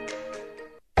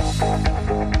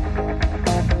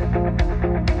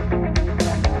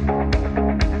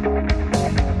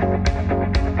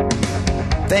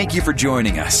 Thank you for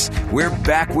joining us. We're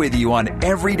back with you on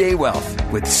Everyday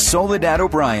Wealth with Soledad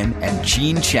O'Brien and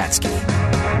Gene Chatsky.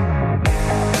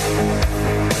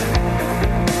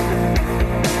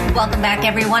 Welcome back,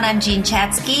 everyone. I'm Gene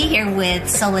Chatsky here with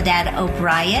Soledad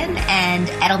O'Brien and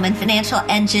Edelman Financial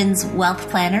Engine's wealth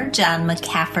planner, John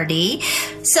McCafferty.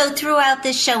 So throughout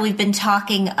this show, we've been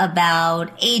talking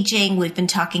about aging. We've been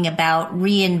talking about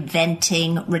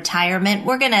reinventing retirement.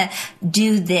 We're going to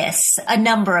do this a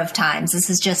number of times. This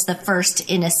is just the first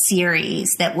in a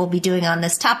series that we'll be doing on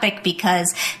this topic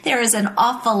because there is an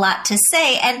awful lot to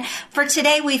say. And for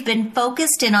today, we've been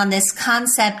focused in on this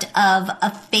concept of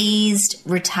a phased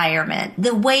retirement,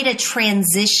 the way to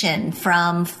transition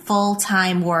from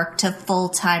full-time work to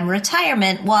full-time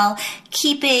retirement while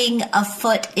keeping a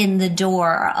foot in the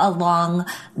door along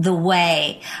the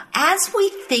way. As we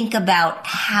think about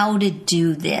how to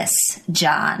do this,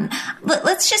 John,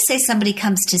 let's just say somebody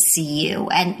comes to see you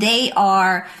and they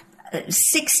are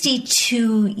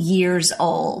 62 years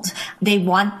old. They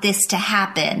want this to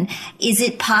happen. Is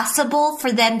it possible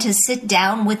for them to sit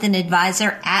down with an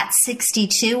advisor at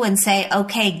 62 and say,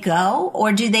 okay, go?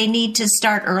 Or do they need to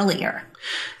start earlier?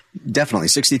 Definitely.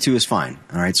 62 is fine.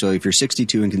 All right. So if you're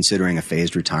 62 and considering a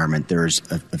phased retirement, there's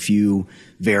a few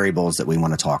variables that we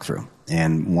want to talk through.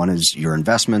 And one is your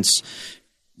investments,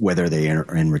 whether they are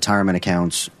in retirement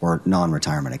accounts or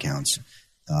non-retirement accounts.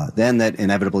 Then that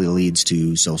inevitably leads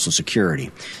to Social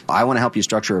Security. I want to help you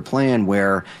structure a plan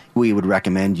where we would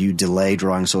recommend you delay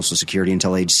drawing Social Security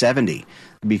until age 70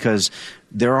 because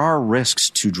there are risks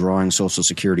to drawing Social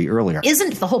Security earlier.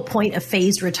 Isn't the whole point of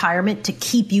phased retirement to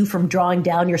keep you from drawing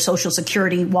down your Social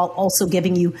Security while also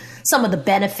giving you some of the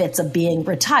benefits of being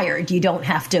retired? You don't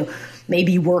have to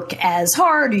maybe work as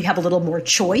hard. You have a little more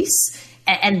choice.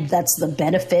 And that's the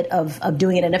benefit of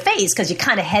doing it in a phase because you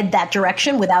kind of head that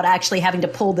direction without actually having to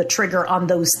pull the trigger on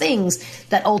those things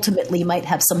that ultimately might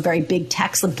have some very big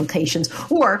tax implications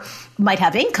or might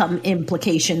have income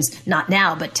implications, not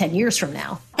now, but 10 years from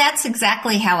now. That's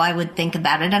exactly how I would think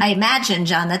about it. And I imagine,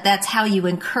 John, that that's how you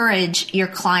encourage your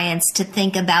clients to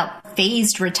think about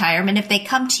phased retirement if they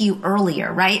come to you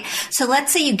earlier, right? So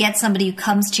let's say you get somebody who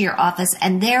comes to your office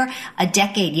and they're a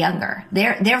decade younger.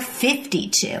 They're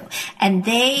 52 and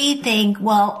they think,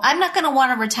 well, I'm not going to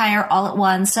want to retire all at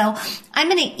once. So I'm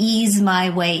going to ease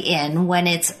my way in when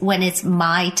it's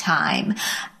my time.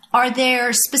 Are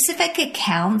there specific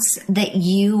accounts that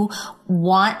you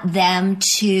want them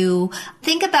to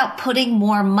think about putting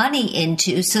more money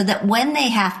into so that when they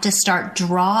have to start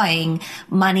drawing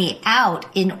money out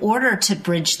in order to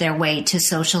bridge their way to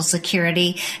Social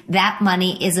Security, that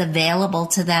money is available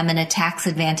to them in a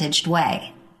tax-advantaged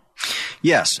way?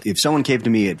 Yes. If someone came to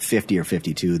me at 50 or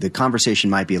 52, the conversation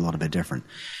might be a little bit different.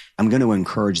 I'm going to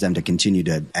encourage them to continue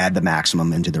to add the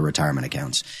maximum into their retirement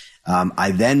accounts. I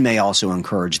then may also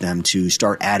encourage them to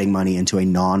start adding money into a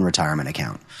non-retirement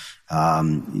account.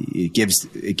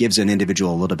 It gives an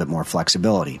individual a little bit more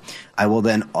flexibility. I will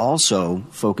then also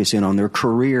focus in on their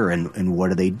career and what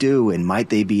do they do, and might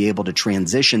they be able to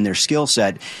transition their skill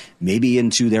set maybe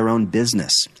into their own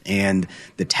business. And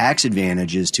the tax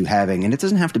advantages to having, and it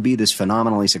doesn't have to be this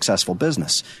phenomenally successful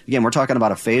business. Again, we're talking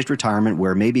about a phased retirement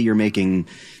where maybe you're making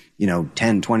 $10,000,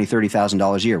 $20,000,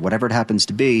 $30,000 a year, whatever it happens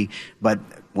to be. But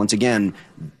once again,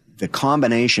 the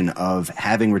combination of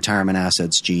having retirement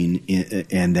assets, Gene,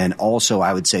 and then also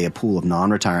I would say a pool of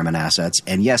non-retirement assets.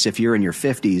 And yes, if you're in your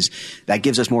 50s, that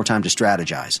gives us more time to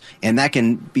strategize. And that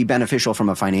can be beneficial from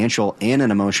a financial and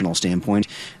an emotional standpoint.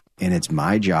 And it's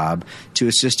my job to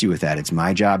assist you with that. It's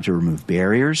my job to remove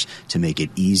barriers, to make it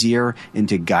easier, and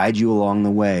to guide you along the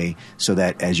way so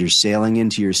that as you're sailing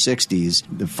into your 60s,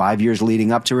 the 5 years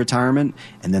leading up to retirement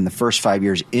and then the first 5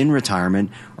 years in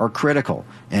retirement are critical.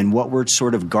 And what we're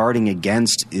sort of guarding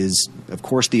against is, of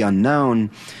course, the unknown,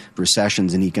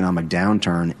 recessions and economic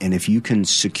downturn. And if you can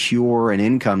secure an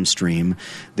income stream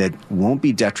that won't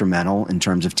be detrimental in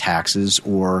terms of taxes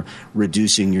or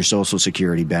reducing your Social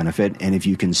Security benefit, and if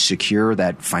you can secure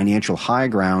that financial high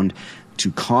ground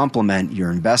to complement your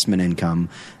investment income,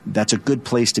 that's a good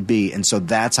place to be. And so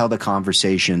that's how the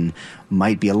conversation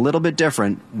might be a little bit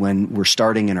different when we're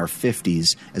starting in our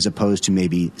 50s as opposed to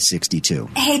maybe 62.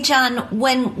 Hey, John,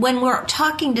 when we're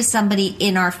talking to somebody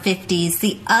in our 50s,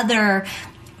 the other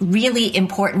really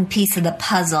important piece of the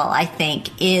puzzle, I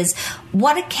think, is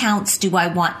what accounts do I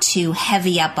want to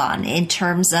heavy up on in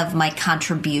terms of my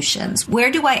contributions?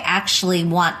 Where do I actually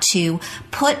want to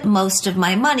put most of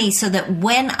my money so that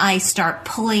when I start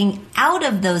pulling out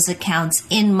of those accounts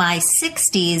in my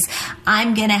 60s,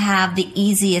 I'm going to have the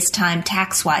easiest time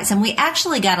tax-wise? And we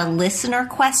actually got a listener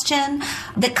question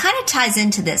that kind of ties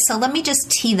into this. So let me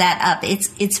just tee that up.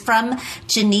 It's from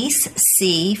Janice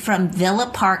C. from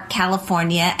Villa Park,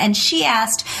 California. And she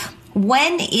asked,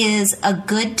 when is a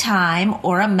good time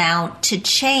or amount to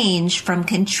change from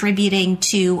contributing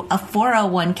to a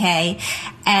 401k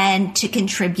and to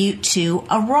contribute to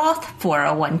a Roth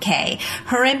 401k?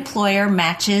 Her employer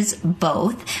matches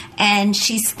both, and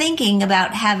she's thinking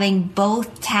about having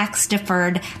both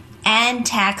tax-deferred and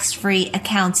tax-free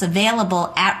accounts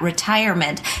available at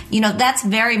retirement. That's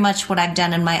very much what I've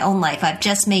done in my own life. I've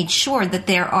just made sure that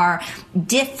there are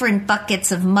different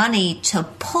buckets of money to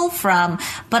pull from,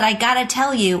 but I gotta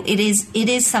tell you, it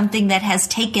is something that has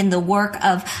taken the work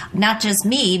of not just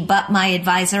me, but my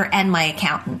advisor and my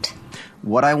accountant.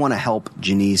 What I want to help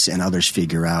Janice and others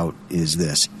figure out is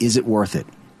this. Is it worth it?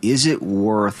 Is it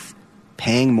worth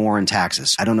paying more in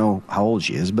taxes? I don't know how old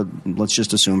she is, but let's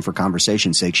just assume for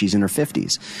conversation's sake she's in her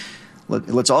 50s.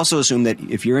 Let's also assume that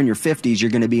if you're in your 50s, you're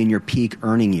going to be in your peak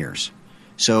earning years.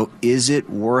 So is it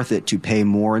worth it to pay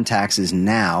more in taxes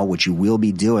now, which you will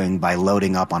be doing by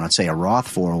loading up on, let's say, a Roth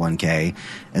 401k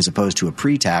as opposed to a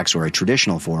pre-tax or a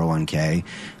traditional 401k?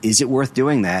 Is it worth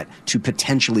doing that to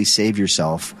potentially save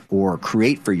yourself or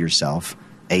create for yourself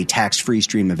a tax-free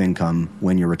stream of income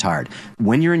when you're retired?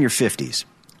 When you're in your 50s,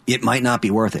 it might not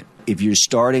be worth it. If you're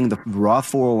starting the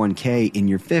Roth 401k in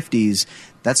your 50s,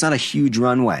 that's not a huge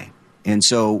runway. And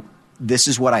so this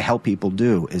is what I help people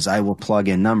do, is I will plug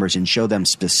in numbers and show them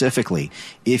specifically,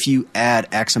 if you add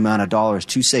X amount of dollars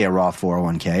to, say, a Roth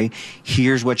 401k,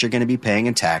 here's what you're going to be paying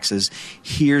in taxes.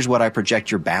 Here's what I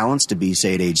project your balance to be,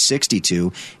 say, at age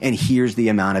 62. And here's the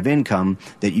amount of income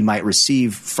that you might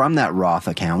receive from that Roth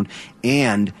account.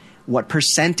 And what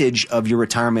percentage of your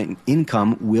retirement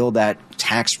income will that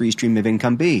tax-free stream of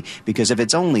income be? Because if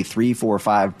it's only 3, 4,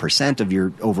 5% of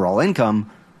your overall income,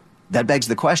 that begs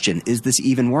the question, is this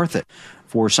even worth it?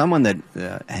 For someone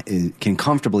that can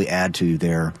comfortably add to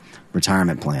their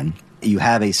retirement plan, you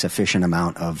have a sufficient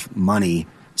amount of money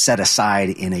set aside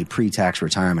in a pre-tax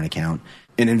retirement account.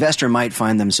 An investor might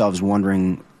find themselves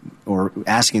wondering, or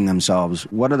asking themselves,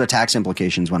 what are the tax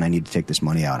implications when I need to take this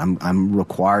money out? I'm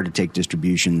required to take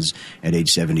distributions at age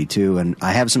 72, and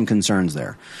I have some concerns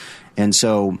there. And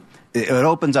so it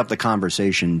opens up the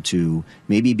conversation to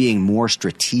maybe being more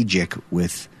strategic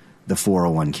with the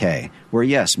 401k, where,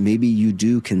 yes, maybe you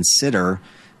do consider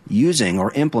using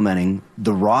or implementing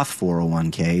the Roth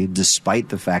 401k despite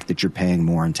the fact that you're paying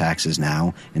more in taxes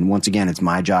now. And once again, it's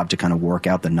my job to kind of work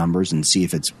out the numbers and see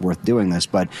if it's worth doing this.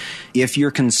 But if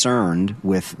you're concerned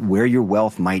with where your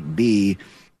wealth might be,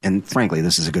 and frankly,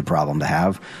 this is a good problem to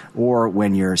have, or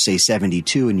when you're, say,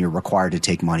 72 and you're required to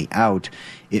take money out,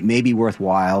 it may be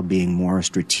worthwhile being more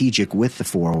strategic with the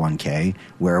 401k,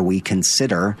 where we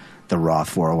consider the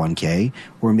Roth 401k,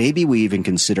 or maybe we even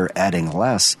consider adding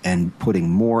less and putting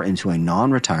more into a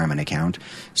non-retirement account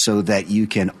so that you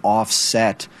can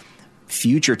offset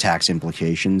future tax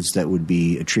implications that would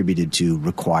be attributed to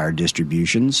required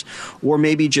distributions, or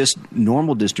maybe just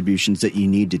normal distributions that you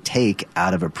need to take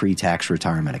out of a pre-tax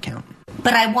retirement account.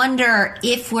 But I wonder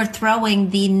if we're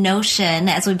throwing the notion,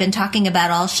 as we've been talking about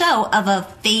all show, of a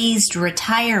phased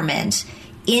retirement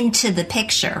into the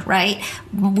picture, right?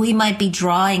 We might be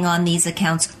drawing on these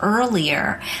accounts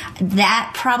earlier.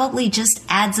 That probably just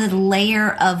adds a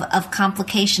layer of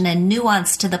complication and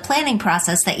nuance to the planning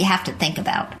process that you have to think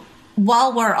about.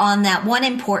 While we're on that, one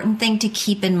important thing to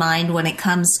keep in mind when it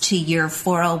comes to your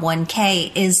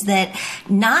 401k is that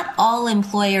not all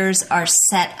employers are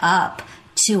set up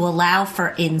to allow for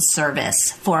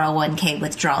in-service 401k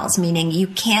withdrawals, meaning you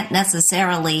can't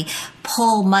necessarily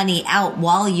pull money out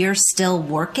while you're still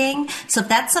working. So if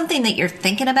that's something that you're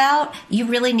thinking about, you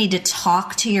really need to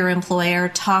talk to your employer,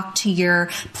 talk to your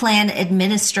plan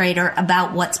administrator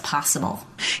about what's possible.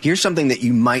 Here's something that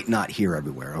you might not hear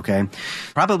everywhere, okay?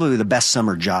 Probably the best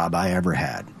summer job I ever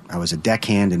had. I was a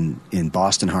deckhand in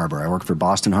Boston Harbor. I worked for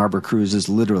Boston Harbor Cruises,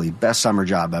 literally best summer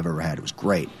job I've ever had. It was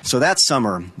great. So that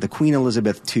summer, the Queen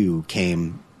Elizabeth II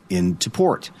came into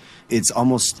port. It's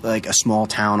almost like a small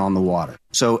town on the water.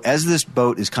 So as this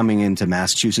boat is coming into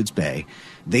Massachusetts Bay,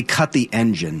 they cut the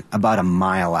engine about a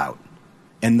mile out.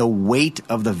 And the weight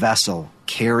of the vessel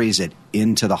carries it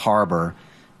into the harbor.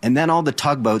 And then all the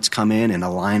tugboats come in and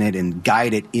align it and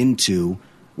guide it into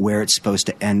where it's supposed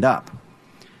to end up.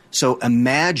 So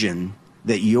imagine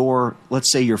that let's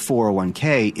say your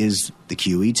 401k is the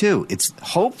QE2. It's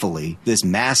hopefully this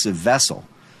massive vessel.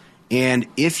 And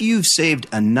if you've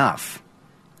saved enough,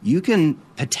 you can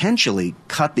potentially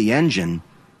cut the engine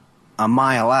a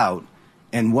mile out.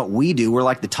 And what we do, we're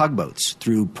like the tugboats,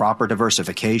 through proper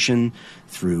diversification,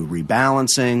 through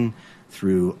rebalancing,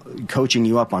 through coaching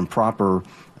you up on proper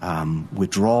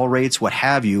withdrawal rates, what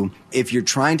have you. If you're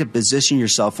trying to position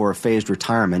yourself for a phased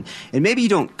retirement, and maybe you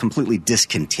don't completely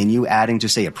discontinue adding to,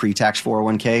 say, a pre-tax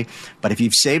 401k, but if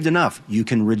you've saved enough, you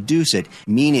can reduce it,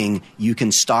 meaning you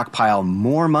can stockpile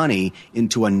more money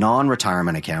into a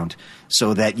non-retirement account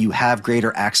so that you have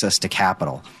greater access to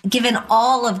capital. Given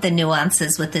all of the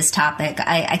nuances with this topic,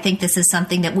 I think this is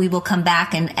something that we will come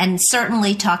back and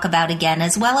certainly talk about again,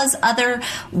 as well as other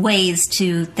ways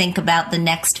to think about the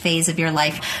next phase of your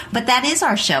life. But that is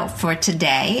our show for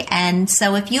today. And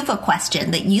so if you have a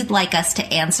question that you'd like us to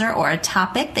answer or a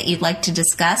topic that you'd like to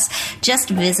discuss, just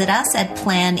visit us at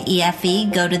Plan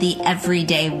EFE. Go to the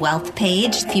Everyday Wealth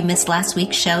page. If you missed last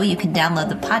week's show, you can download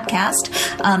the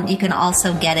podcast. You can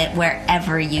also get it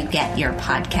wherever you get your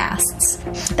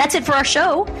podcasts. That's it for our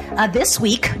show. This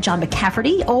week, John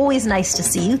McCafferty, always nice to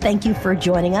see you. Thank you for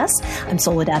joining us. I'm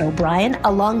Soledad O'Brien,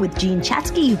 along with Jean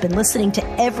Chatzky. You've been listening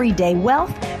to Everyday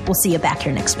Wealth. We'll see you back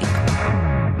here next week.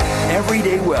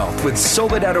 Everyday Wealth with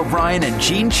Soledad O'Brien and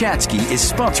Jean Chatzky is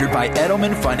sponsored by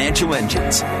Edelman Financial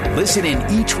Engines. Listen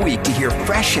in each week to hear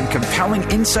fresh and compelling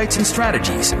insights and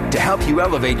strategies to help you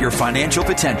elevate your financial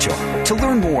potential. To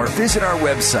learn more, visit our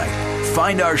website.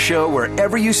 Find our show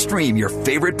wherever you stream your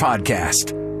favorite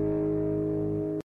podcast.